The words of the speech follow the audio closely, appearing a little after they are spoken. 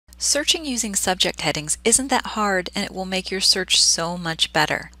Searching using subject headings isn't that hard, and it will make your search so much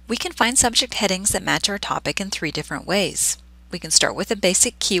better. We can find subject headings that match our topic in 3 different ways. We can start with a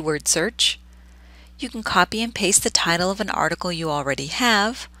basic keyword search. You can copy and paste the title of an article you already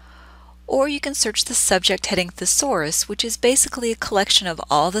have, or you can search the subject heading thesaurus, which is basically a collection of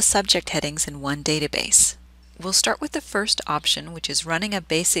all the subject headings in one database. We'll start with the first option, which is running a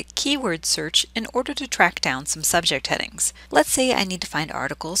basic keyword search in order to track down some subject headings. Let's say I need to find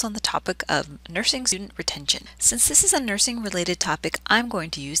articles on the topic of nursing student retention. Since this is a nursing related topic, I'm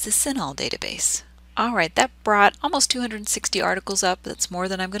going to use the CINAHL database. Alright, that brought almost 260 articles up. That's more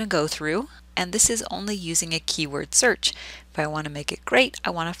than I'm going to go through. And this is only using a keyword search. If I want to make it great, I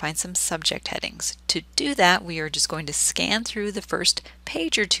want to find some subject headings. To do that, we are just going to scan through the first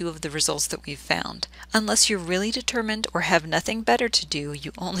page or 2 of the results that we've found. Unless you're really determined or have nothing better to do,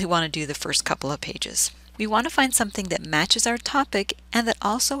 you only want to do the first couple of pages. We want to find something that matches our topic and that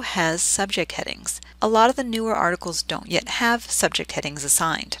also has subject headings. A lot of the newer articles don't yet have subject headings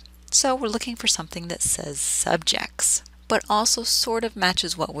assigned. So we're looking for something that says subjects, but also sort of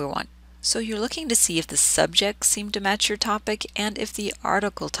matches what we want. So you're looking to see if the subjects seem to match your topic and if the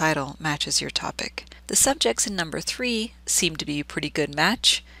article title matches your topic. The subjects in number 3 seem to be a pretty good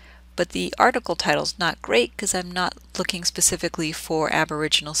match, but the article title's not great because I'm not looking specifically for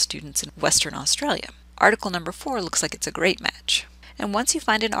Aboriginal students in Western Australia. Article number 4 looks like it's a great match. And once you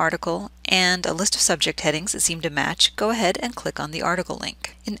find an article and a list of subject headings that seem to match, go ahead and click on the article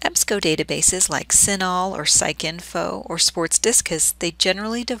link. In EBSCO databases like CINAHL or PsycInfo or Sports Discus, they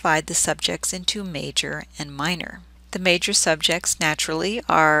generally divide the subjects into major and minor. The major subjects naturally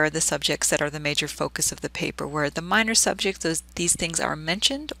are the subjects that are the major focus of the paper, where the minor subjects, these things are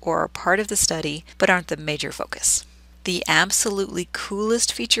mentioned or are part of the study but aren't the major focus. The absolutely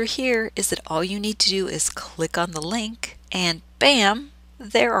coolest feature here is that all you need to do is click on the link and bam,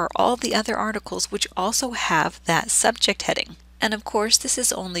 there are all the other articles which also have that subject heading. And of course, this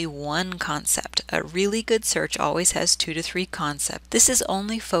is only one concept. A really good search always has 2 to 3 concepts. This is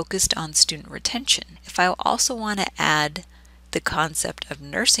only focused on student retention. If I also want to add the concept of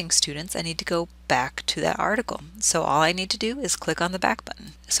nursing students, I need to go back to that article. So all I need to do is click on the back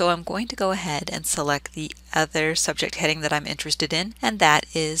button. So I'm going to go ahead and select the other subject heading that I'm interested in, and that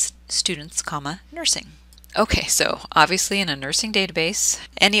is students, nursing. Okay, so obviously in a nursing database,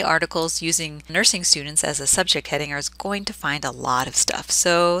 any articles using nursing students as a subject heading are going to find a lot of stuff.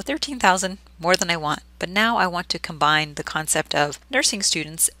 So 13,000, more than I want. But now I want to combine the concept of nursing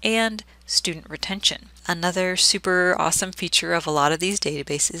students and student retention. Another super awesome feature of a lot of these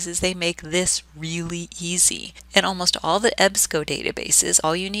databases is they make this really easy. In almost all the EBSCO databases,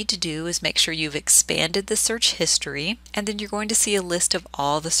 all you need to do is make sure you've expanded the search history, and then you're going to see a list of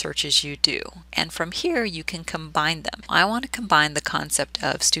all the searches you do. And from here, you can combine them. I want to combine the concept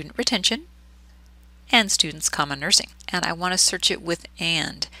of student retention and students, nursing. And I want to search it with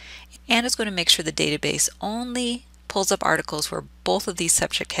and. And is going to make sure the database only pulls up articles where both of these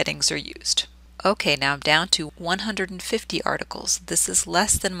subject headings are used. Okay, now I'm down to 150 articles. This is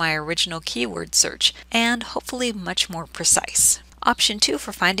less than my original keyword search and hopefully much more precise. Option 2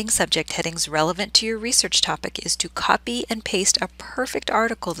 for finding subject headings relevant to your research topic is to copy and paste a perfect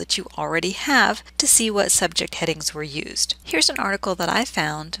article that you already have to see what subject headings were used. Here's an article that I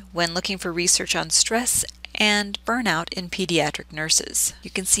found when looking for research on stress and burnout in pediatric nurses.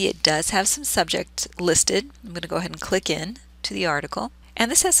 You can see it does have some subjects listed. I'm going to go ahead and click in to the article. And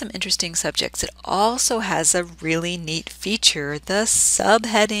this has some interesting subjects. It also has a really neat feature, the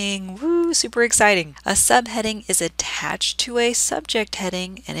subheading. Woo, super exciting. A subheading is attached to a subject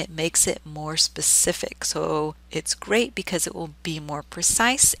heading and it makes it more specific. So it's great because it will be more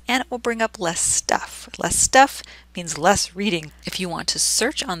precise and it will bring up less stuff. Less stuff means less reading. If you want to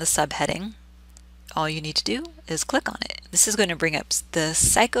search on the subheading, all you need to do is click on it. This is going to bring up the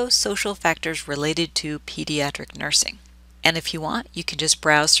psychosocial factors related to pediatric nursing. And if you want, you can just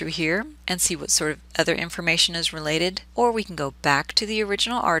browse through here and see what sort of other information is related, or we can go back to the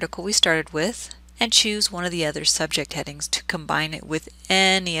original article we started with and choose one of the other subject headings to combine it with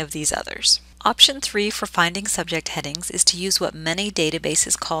any of these others. Option 3 for finding subject headings is to use what many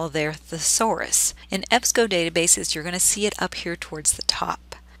databases call their thesaurus. In EBSCO databases, you're going to see it up here towards the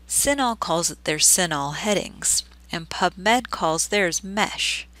top. CINAHL calls it their CINAHL headings, and PubMed calls theirs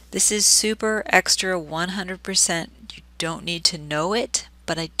MESH. This is super extra 100%. You don't need to know it,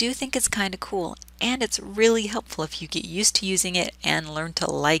 but I do think it's kind of cool, and it's really helpful if you get used to using it and learn to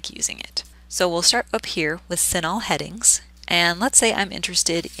like using it. So we'll start up here with CINAHL headings, and let's say I'm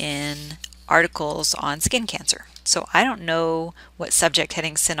interested in articles on skin cancer. So I don't know what subject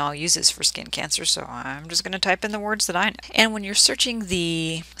heading CINAHL uses for skin cancer, so I'm just going to type in the words that I know. And when you're searching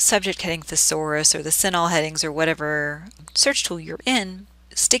the subject heading thesaurus or the CINAHL headings or whatever search tool you're in,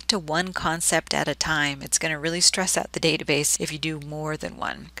 stick to one concept at a time. It's going to really stress out the database if you do more than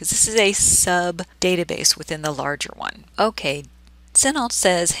one, because this is a sub database within the larger one. Okay, CINAHL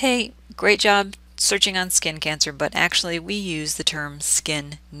says, hey, great job searching on skin cancer, but actually we use the term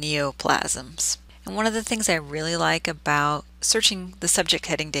skin neoplasms. And one of the things I really like about searching the subject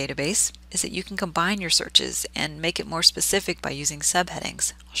heading database is that you can combine your searches and make it more specific by using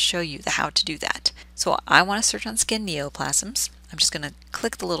subheadings. I'll show you how to do that. So I want to search on skin neoplasms. I'm just going to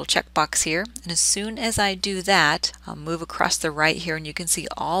click the little checkbox here, and as soon as I do that, I'll move across the right here and you can see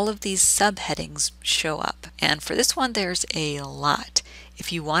all of these subheadings show up. And for this one, there's a lot.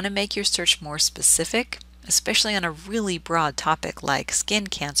 If you want to make your search more specific, especially on a really broad topic like skin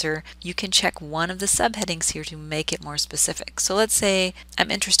cancer, you can check one of the subheadings here to make it more specific. So let's say I'm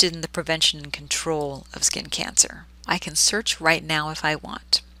interested in the prevention and control of skin cancer. I can search right now if I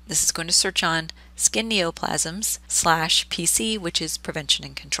want. This is going to search on skin neoplasms / PC, which is prevention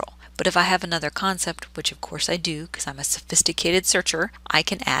and control. But if I have another concept, which of course I do because I'm a sophisticated searcher, I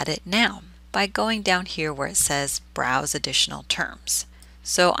can add it now by going down here where it says browse additional terms.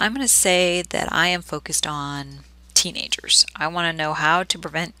 So I'm going to say that I am focused on teenagers. I want to know how to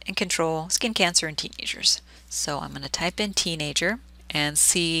prevent and control skin cancer in teenagers. So I'm going to type in teenager and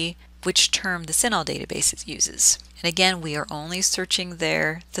see which term the CINAHL database uses. And again, we are only searching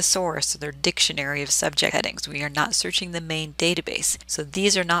their thesaurus, or their dictionary of subject headings. We are not searching the main database. So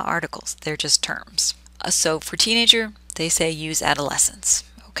these are not articles, they're just terms. So for teenager, they say use adolescence.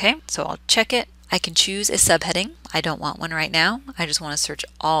 Okay, so I'll check it. I can choose a subheading. I don't want one right now. I just want to search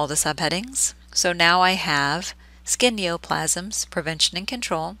all the subheadings. So now I have skin neoplasms, prevention and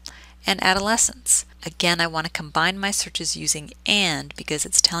control, and adolescence. Again, I want to combine my searches using AND because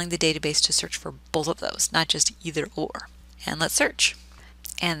it's telling the database to search for both of those, not just either or. And let's search.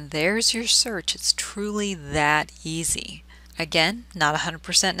 And there's your search. It's truly that easy. Again, not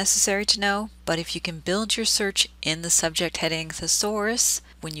 100% necessary to know, but if you can build your search in the subject heading thesaurus,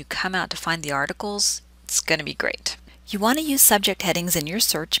 when you come out to find the articles, it's going to be great. You want to use subject headings in your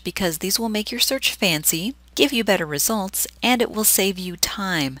search because these will make your search fancy, give you better results, and it will save you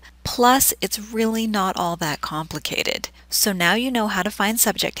time. Plus, it's really not all that complicated. So now you know how to find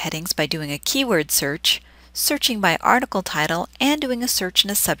subject headings by doing a keyword search, searching by article title, and doing a search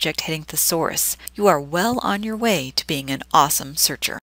in a subject heading thesaurus. You are well on your way to being an awesome searcher.